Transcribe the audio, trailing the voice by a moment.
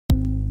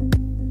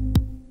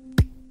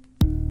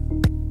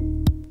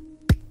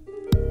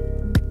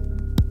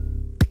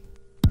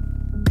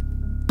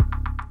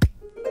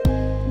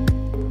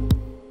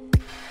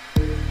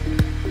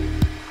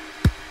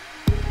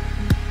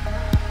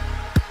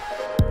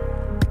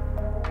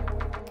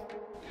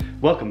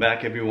Welcome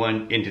back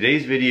everyone. In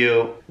today's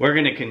video, we're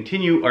going to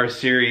continue our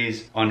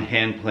series on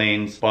hand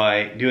planes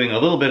by doing a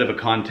little bit of a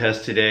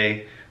contest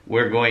today.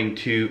 We're going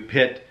to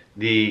pit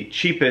the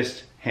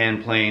cheapest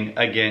hand plane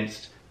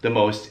against the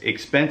most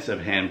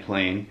expensive hand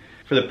plane.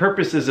 For the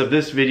purposes of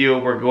this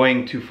video, we're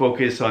going to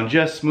focus on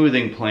just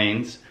smoothing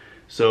planes.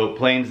 So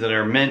planes that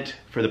are meant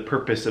for the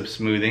purpose of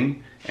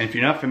smoothing. And if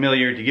you're not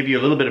familiar, to give you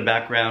a little bit of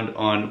background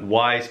on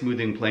why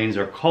smoothing planes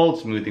are called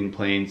smoothing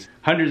planes,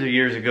 hundreds of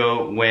years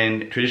ago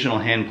when traditional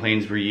hand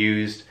planes were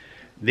used,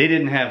 they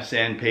didn't have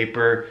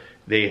sandpaper.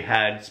 They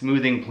had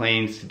smoothing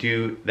planes to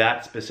do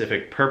that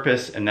specific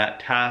purpose and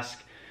that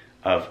task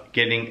of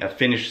getting a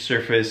finished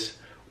surface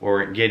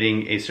or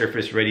getting a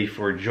surface ready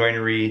for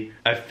joinery.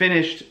 A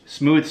finished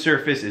smooth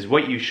surface is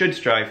what you should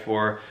strive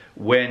for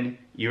when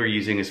you're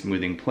using a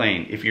smoothing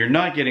plane. If you're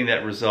not getting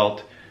that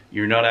result,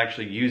 you're not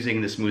actually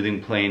using the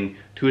smoothing plane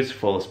to its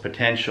fullest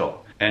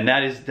potential. And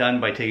that is done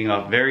by taking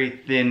off very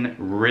thin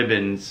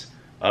ribbons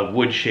of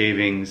wood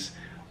shavings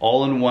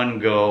all in one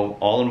go,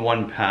 all in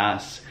one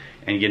pass,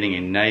 and getting a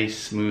nice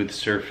smooth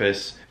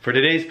surface. For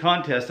today's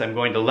contest, I'm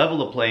going to level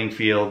the playing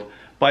field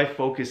by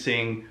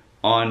focusing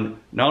on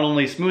not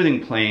only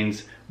smoothing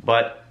planes,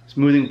 but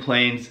smoothing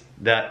planes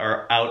that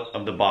are out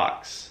of the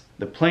box.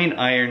 The plane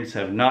irons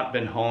have not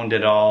been honed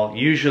at all.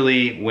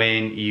 Usually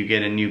when you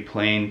get a new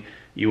plane,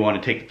 you want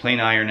to take the plane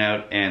iron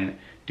out and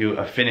do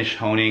a finish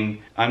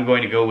honing. I'm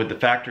going to go with the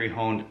factory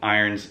honed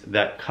irons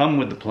that come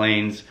with the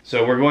planes.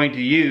 So we're going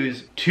to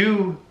use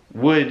 2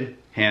 wood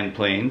hand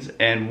planes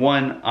and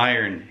 1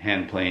 iron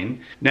hand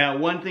plane. Now,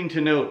 one thing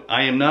to note,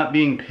 I am not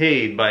being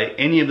paid by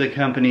any of the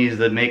companies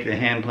that make the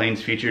hand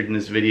planes featured in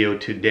this video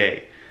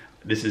today.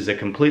 This is a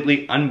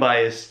completely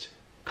unbiased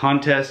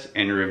contest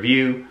and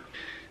review.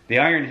 The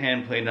iron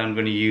hand plane that I'm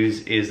going to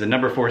use is the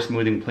number 4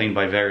 smoothing plane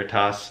by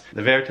Veritas.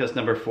 The Veritas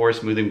number 4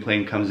 smoothing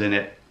plane comes in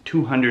at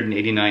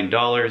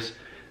 $289.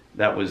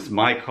 That was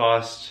my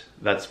cost.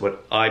 That's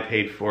what I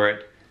paid for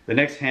it. The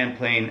next hand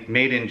plane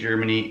made in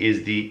Germany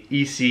is the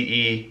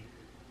ECE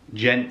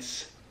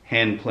Gents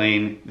hand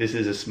plane. This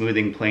is a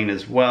smoothing plane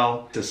as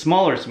well. It's a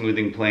smaller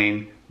smoothing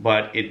plane,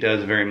 but it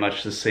does very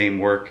much the same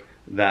work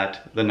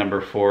that the number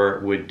 4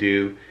 would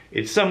do.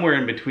 It's somewhere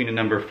in between a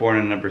number 4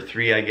 and a number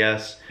 3, I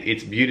guess.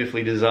 It's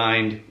beautifully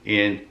designed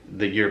in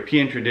the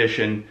European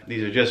tradition.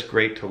 These are just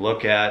great to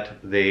look at.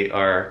 They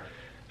are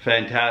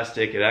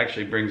fantastic. It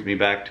actually brings me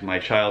back to my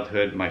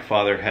childhood. My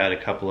father had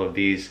a couple of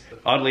these.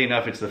 Oddly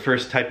enough, it's the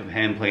first type of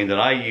hand plane that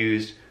I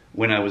used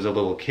when I was a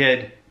little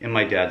kid in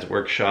my dad's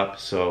workshop.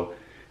 So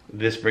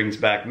this brings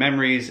back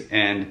memories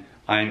and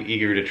I'm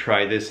eager to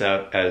try this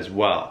out as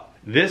well.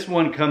 This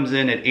one comes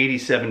in at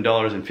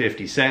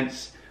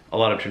 $87.50. A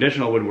lot of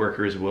traditional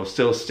woodworkers will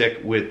still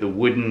stick with the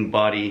wooden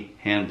body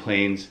hand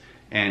planes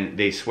and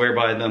they swear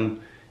by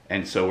them,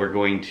 and so we're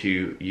going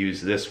to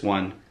use this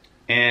one.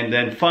 And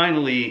then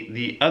finally,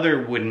 the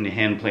other wooden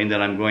hand plane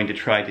that I'm going to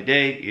try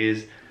today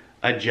is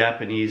a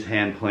Japanese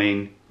hand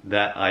plane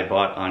that I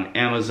bought on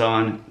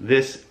Amazon.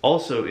 This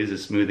also is a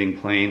smoothing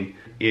plane.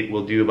 It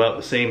will do about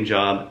the same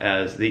job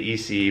as the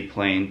ECE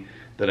plane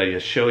that I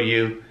just showed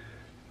you.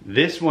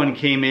 This one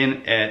came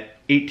in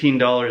at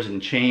 $18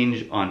 and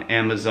change on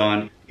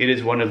Amazon. It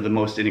is one of the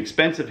most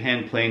inexpensive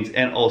hand planes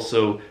and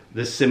also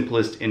the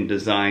simplest in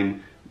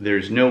design.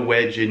 There's no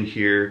wedge in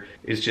here.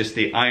 It's just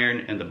the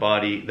iron and the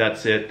body.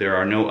 That's it. There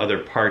are no other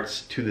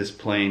parts to this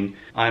plane.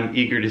 I'm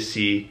eager to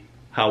see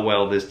how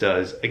well this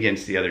does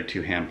against the other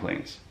 2 hand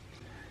planes.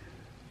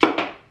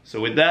 So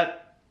with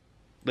that,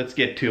 let's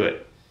get to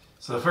it.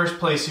 So the first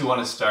place you want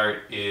to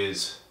start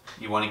is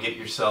you want to get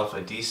yourself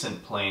a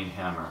decent plane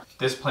hammer.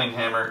 This plane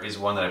hammer is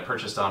one that I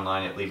purchased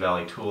online at Lee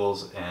Valley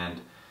Tools and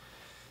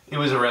it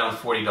was around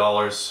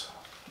 $40.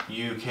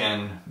 You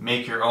can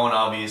make your own,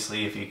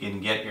 obviously, if you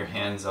can get your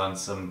hands on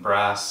some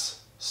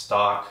brass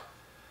stock,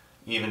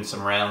 even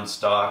some round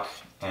stock,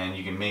 and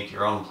you can make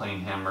your own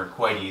plane hammer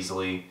quite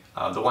easily.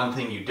 The one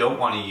thing you don't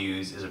want to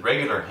use is a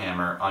regular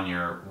hammer on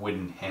your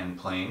wooden hand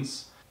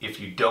planes. If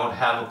you don't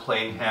have a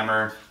plane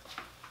hammer,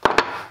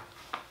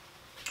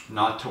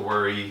 not to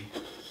worry.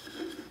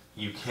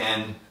 You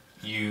can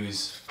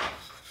use,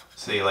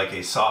 say, like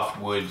a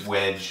softwood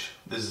wedge.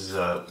 This is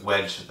a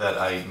wedge that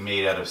I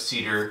made out of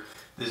cedar.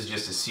 This is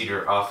just a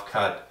cedar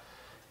offcut,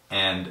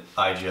 and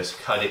I just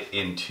cut it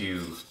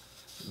into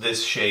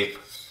this shape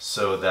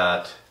so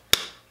that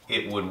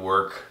it would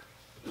work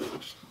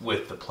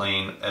with the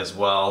plane as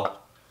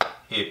well.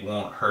 It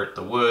won't hurt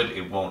the wood,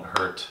 it won't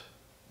hurt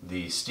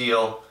the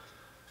steel,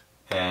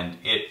 and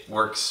it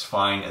works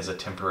fine as a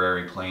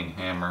temporary plane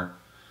hammer.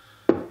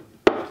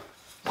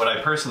 What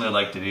I personally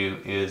like to do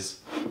is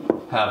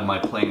have my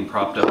plane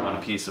propped up on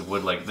a piece of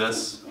wood like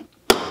this.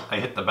 I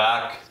hit the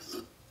back,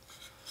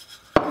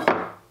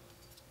 and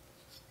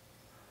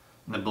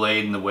the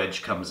blade and the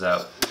wedge comes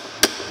out.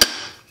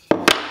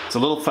 It's a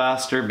little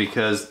faster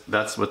because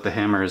that's what the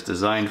hammer is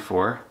designed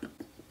for.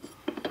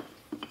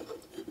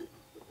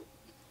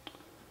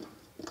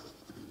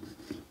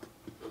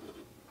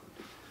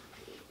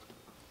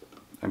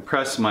 I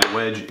press my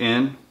wedge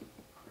in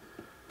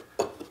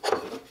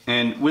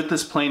And with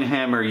this plane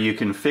hammer, you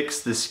can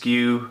fix the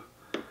skew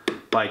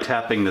by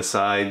tapping the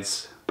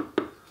sides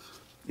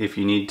if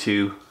you need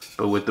to.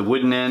 But with the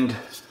wooden end,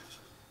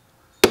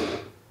 a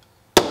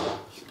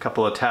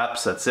couple of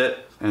taps, that's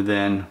it. And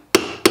then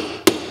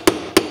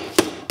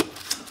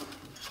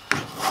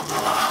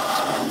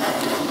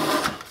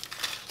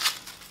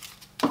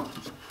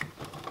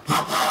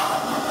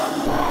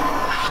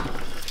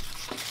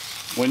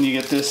when you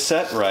get this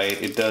set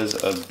right, it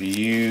does a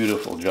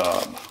beautiful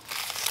job.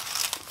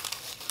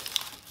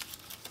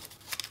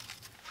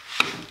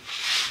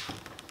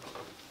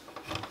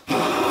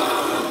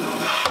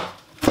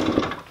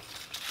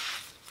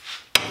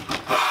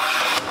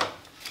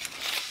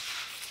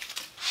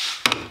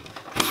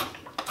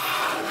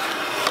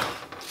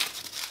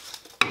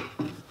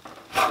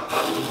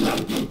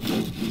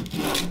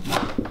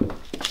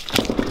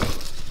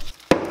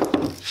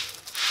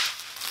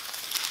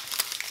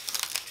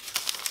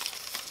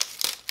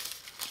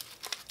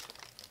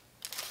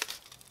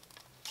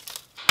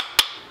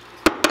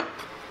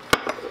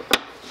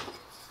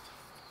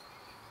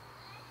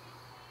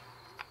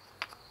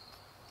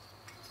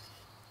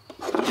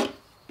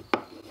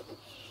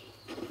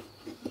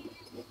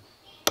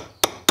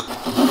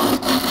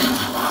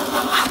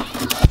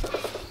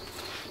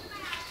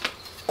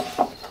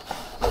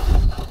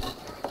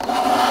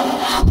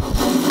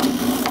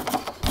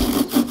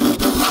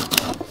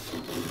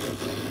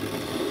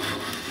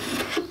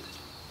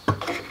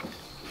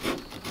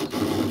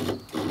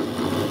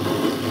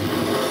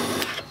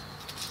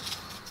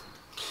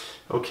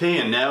 Okay,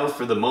 and now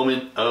for the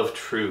moment of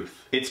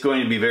truth. It's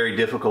going to be very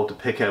difficult to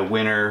pick a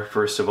winner,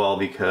 first of all,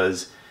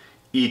 because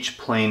each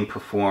plane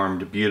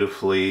performed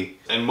beautifully.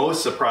 And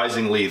most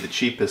surprisingly, the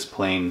cheapest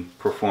plane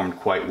performed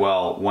quite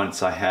well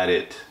once I had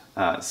it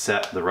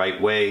set the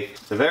right way.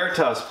 The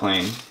Veritas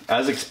plane,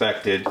 as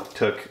expected,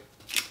 took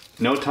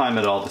no time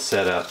at all to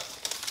set up.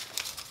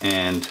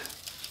 And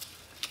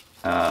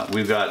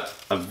we've got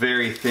a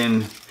very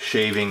thin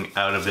shaving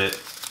out of it.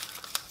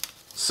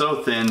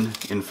 So thin,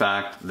 in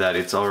fact, that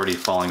it's already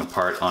falling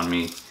apart on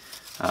me.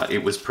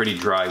 It was pretty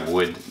dry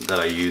wood that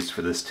I used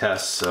for this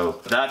test, so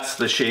that's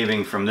the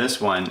shaving from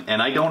this one.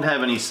 And I don't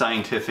have any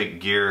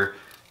scientific gear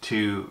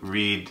to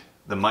read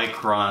the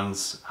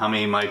microns, how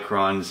many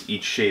microns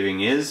each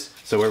shaving is.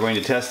 So we're going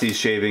to test these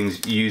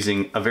shavings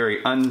using a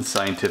very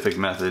unscientific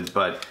method,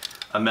 but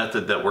a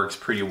method that works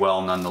pretty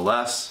well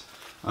nonetheless.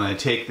 I'm going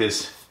to take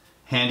this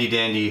handy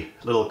dandy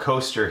little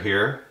coaster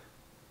here.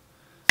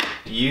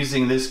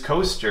 Using this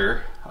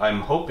coaster,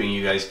 I'm hoping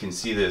you guys can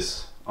see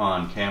this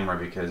on camera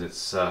because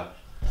it's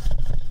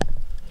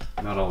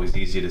not always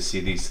easy to see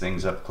these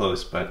things up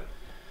close, but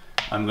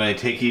I'm going to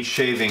take each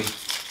shaving,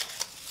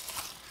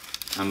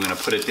 I'm going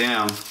to put it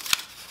down.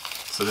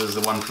 So this is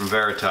the one from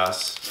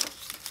Veritas.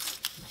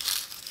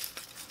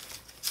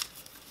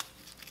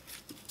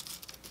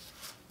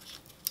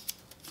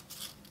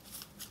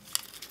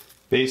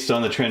 Based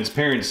on the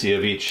transparency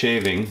of each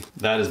shaving,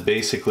 that is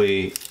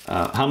basically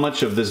how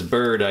much of this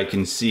bird I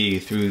can see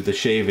through the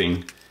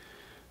shaving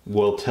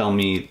will tell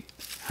me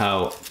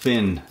how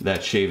thin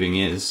that shaving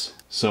is.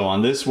 So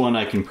on this one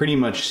I can pretty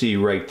much see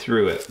right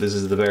through it. This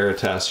is the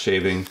Veritas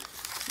shaving,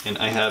 and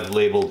I have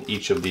labeled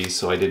each of these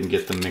so I didn't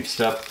get them mixed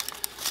up.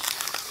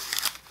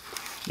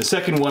 The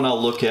second one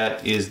I'll look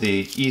at is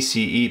the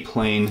ECE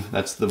plane.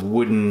 That's the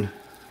wooden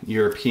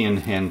European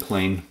hand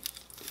plane.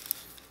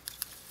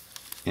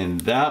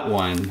 And that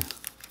one,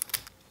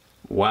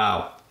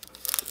 wow.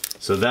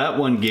 So that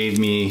one gave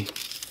me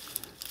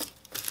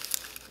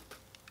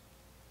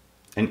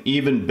an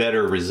even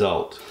better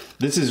result.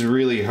 This is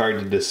really hard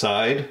to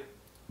decide,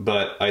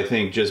 but I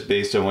think just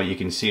based on what you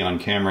can see on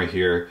camera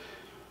here,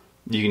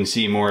 you can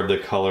see more of the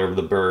color of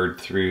the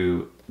bird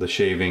through the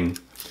shaving.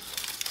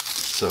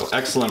 So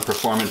excellent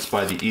performance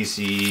by the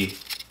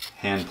ECE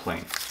hand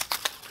plane.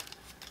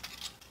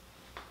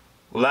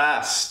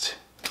 Last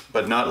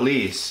but not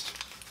least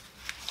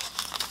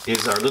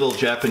is our little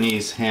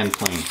Japanese hand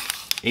plane,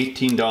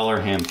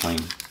 $18 hand plane.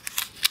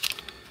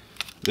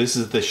 This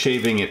is the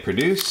shaving it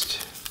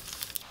produced.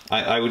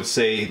 I would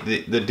say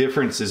the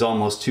difference is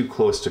almost too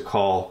close to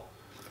call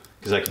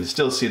because I can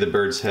still see the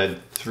bird's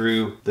head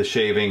through the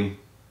shaving.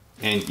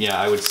 And yeah,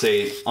 I would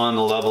say on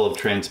the level of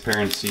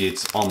transparency,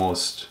 it's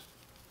almost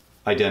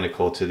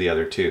identical to the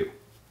other two.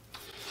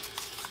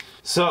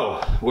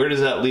 So where does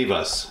that leave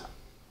us?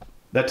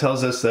 That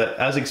tells us that,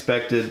 as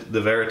expected,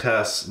 the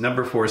Veritas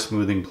number 4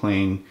 smoothing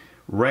plane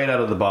right out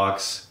of the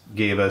box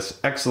gave us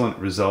excellent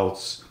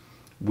results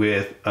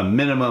with a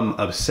minimum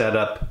of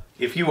setup.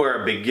 If you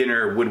are a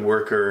beginner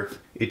woodworker,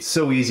 it's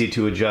so easy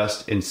to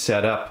adjust and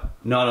set up,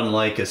 not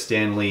unlike a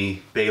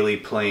Stanley Bailey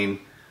plane,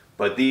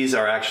 but these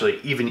are actually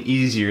even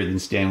easier than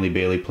Stanley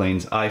Bailey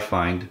planes, I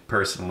find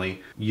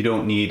personally. You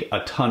don't need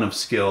a ton of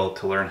skill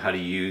to learn how to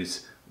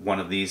use one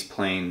of these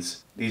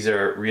planes. These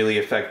are really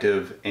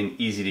effective and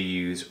easy to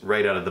use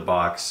right out of the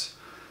box.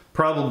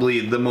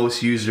 Probably the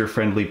most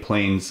user-friendly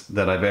planes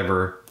that I've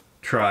ever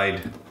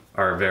tried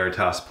are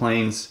Veritas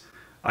planes.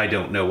 I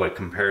don't know what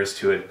compares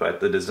to it, but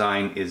the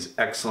design is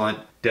excellent.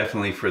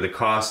 Definitely for the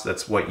cost,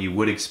 that's what you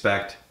would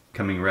expect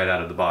coming right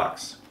out of the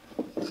box.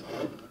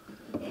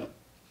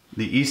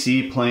 The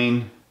ECE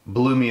plane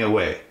blew me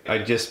away. I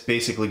just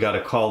basically got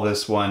to call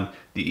this one.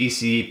 The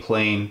ECE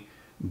plane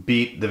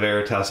beat the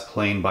Veritas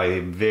plane by a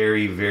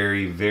very,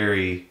 very,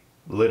 very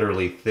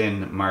literally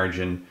thin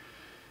margin.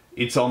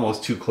 It's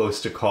almost too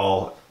close to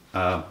call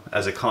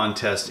as a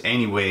contest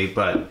anyway,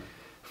 but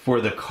for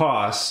the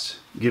cost,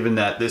 given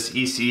that this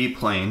ECE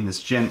plane,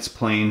 this gents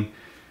plane,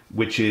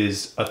 which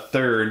is a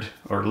third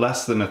or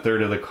less than a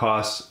third of the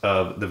cost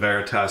of the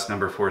Veritas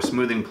No. 4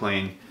 smoothing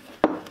plane,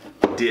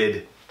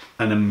 did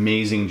an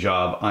amazing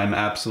job. I'm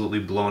absolutely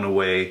blown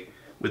away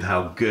with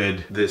how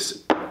good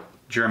this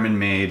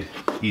German-made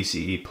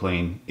ECE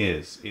plane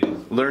is.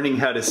 Learning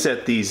how to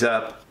set these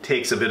up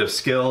takes a bit of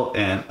skill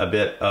and a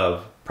bit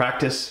of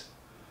practice,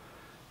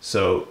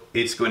 so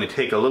it's going to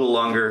take a little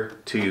longer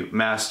to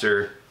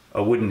master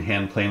a wooden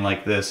hand plane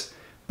like this,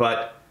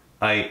 but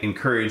I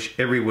encourage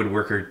every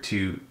woodworker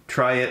to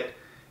try it,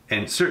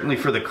 and certainly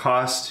for the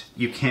cost,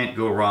 you can't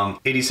go wrong.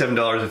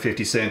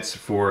 $87.50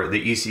 for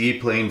the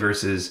ECE plane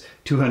versus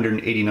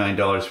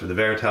 $289 for the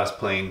Veritas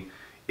plane.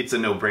 It's a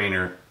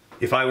no-brainer.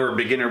 If I were a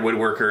beginner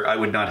woodworker, I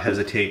would not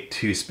hesitate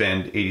to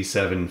spend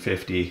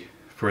 $87.50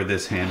 for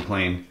this hand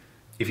plane.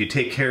 If you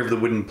take care of the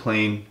wooden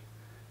plane,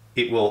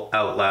 it will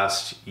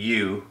outlast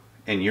you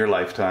in your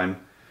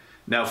lifetime.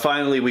 Now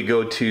finally we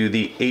go to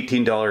the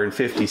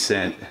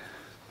 $18.50.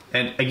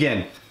 And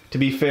again, to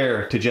be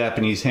fair to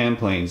Japanese hand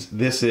planes,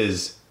 this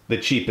is the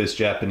cheapest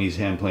Japanese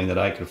hand plane that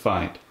I could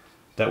find.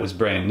 That was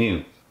brand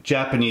new.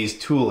 Japanese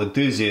tool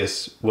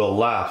enthusiasts will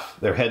laugh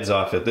their heads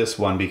off at this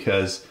one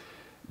because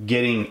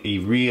getting a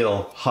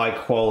real high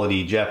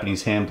quality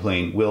Japanese hand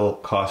plane will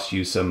cost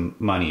you some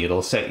money.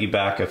 It'll set you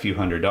back a few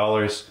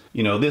 $100s.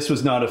 You know, this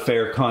was not a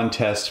fair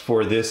contest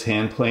for this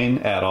hand plane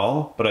at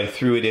all, but I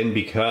threw it in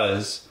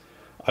because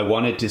I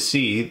wanted to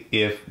see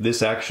if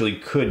this actually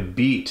could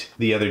beat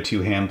the other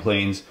two hand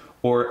planes,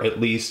 or at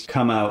least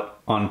come out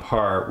on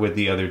par with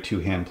the other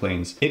two hand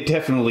planes. It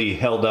definitely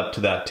held up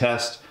to that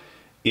test.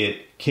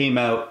 It came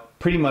out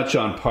pretty much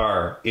on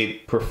par.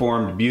 It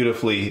performed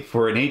beautifully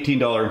for an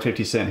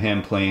 $18.50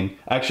 hand plane.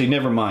 Actually,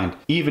 never mind.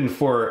 Even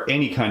for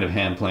any kind of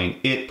hand plane,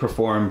 it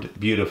performed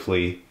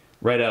beautifully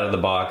right out of the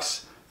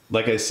box.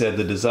 Like I said,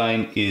 the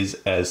design is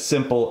as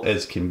simple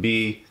as can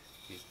be.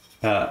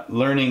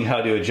 Learning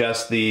how to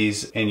adjust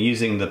these and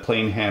using the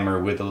plane hammer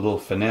with a little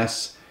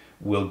finesse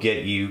will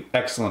get you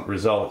excellent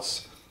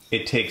results.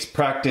 It takes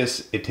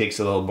practice, it takes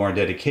a little more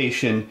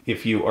dedication.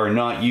 If you are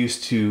not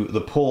used to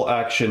the pull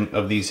action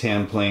of these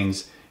hand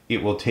planes,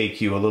 it will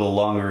take you a little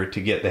longer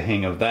to get the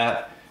hang of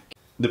that.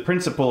 The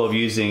principle of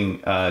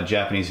using a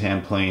Japanese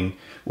hand plane,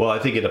 well, I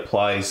think it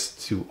applies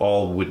to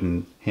all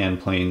wooden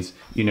hand planes.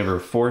 You never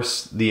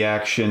force the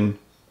action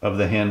of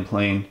the hand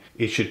plane.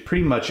 It should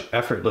pretty much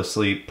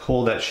effortlessly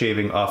pull that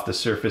shaving off the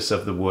surface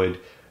of the wood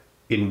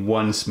in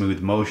one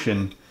smooth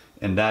motion,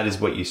 and that is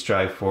what you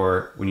strive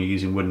for when you're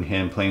using wooden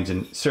hand planes.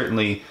 And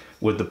certainly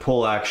with the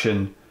pull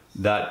action,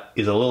 that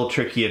is a little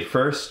tricky at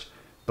first,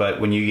 but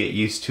when you get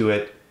used to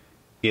it,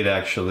 it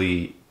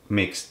actually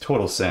makes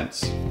total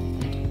sense.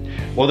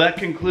 Well, that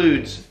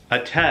concludes a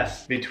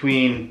test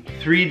between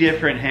 3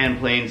 different hand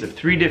planes of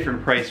 3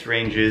 different price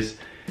ranges,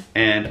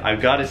 and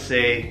I've got to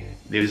say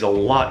it was a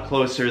lot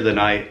closer than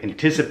I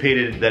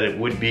anticipated that it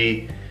would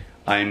be.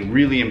 I'm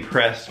really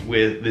impressed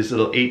with this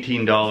little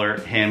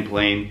 $18 hand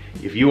plane.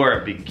 If you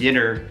are a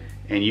beginner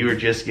and you are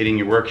just getting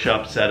your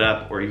workshop set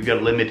up, or you've got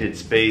a limited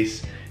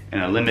space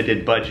and a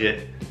limited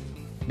budget,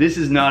 this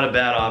is not a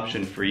bad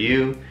option for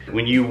you.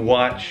 When you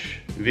watch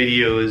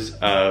videos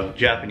of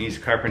Japanese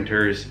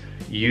carpenters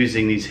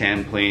using these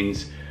hand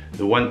planes,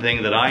 the one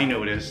thing that I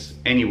notice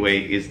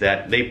anyway is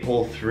that they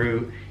pull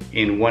through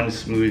in one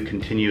smooth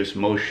continuous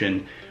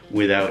motion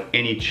without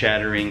any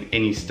chattering,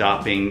 any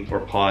stopping or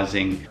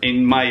pausing.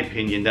 In my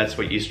opinion, that's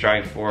what you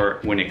strive for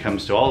when it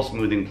comes to all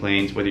smoothing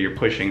planes, whether you're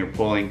pushing or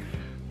pulling.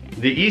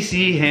 The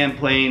ECE hand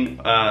plane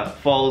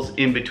falls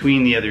in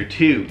between the other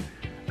two.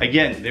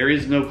 Again, there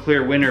is no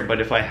clear winner,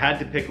 but if I had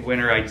to pick a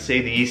winner, I'd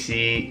say the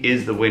ECE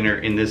is the winner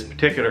in this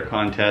particular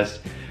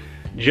contest,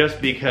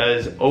 just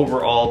because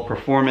overall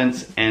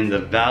performance and the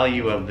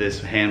value of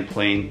this hand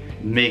plane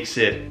makes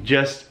it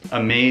just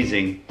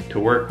amazing to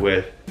work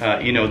with.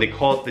 You know, they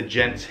call it the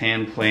gents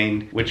hand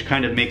plane, which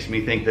kind of makes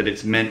me think that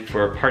it's meant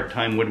for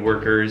part-time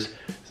woodworkers,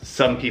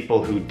 some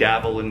people who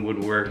dabble in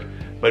woodwork,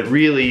 but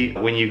really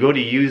when you go to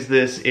use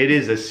this, it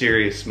is a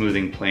serious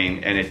smoothing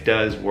plane and it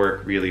does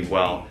work really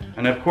well.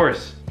 And of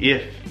course,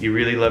 if you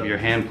really love your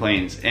hand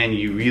planes and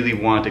you really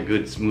want a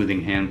good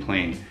smoothing hand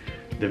plane,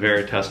 the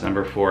Veritas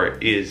No. 4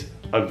 is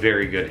a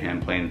very good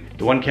hand plane.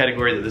 The one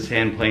category that this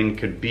hand plane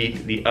could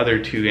beat the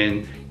other two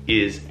in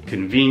is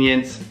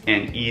convenience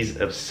and ease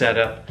of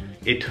setup.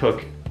 It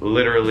took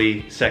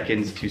literally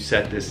seconds to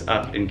set this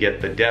up and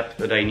get the depth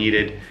that I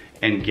needed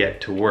and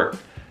get to work.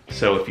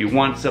 So if you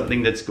want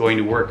something that's going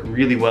to work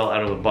really well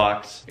out of the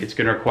box, it's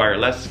going to require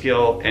less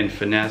skill and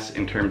finesse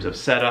in terms of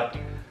setup,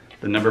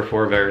 the number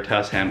 4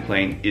 Veritas hand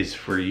plane is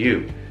for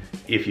you.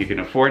 If you can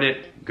afford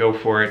it, go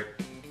for it.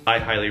 I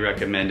highly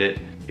recommend it.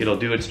 It'll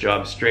do its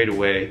job straight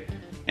away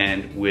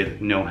and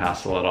with no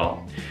hassle at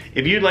all.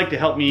 If you'd like to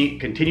help me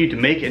continue to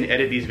make and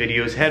edit these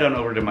videos, head on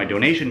over to my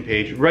donation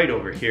page right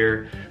over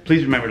here.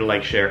 Please remember to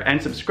like, share,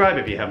 and subscribe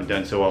if you haven't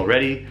done so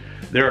already.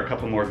 There are a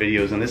couple more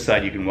videos on this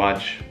side you can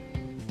watch.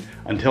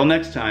 Until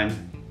next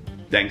time,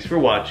 thanks for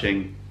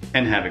watching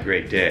and have a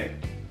great day.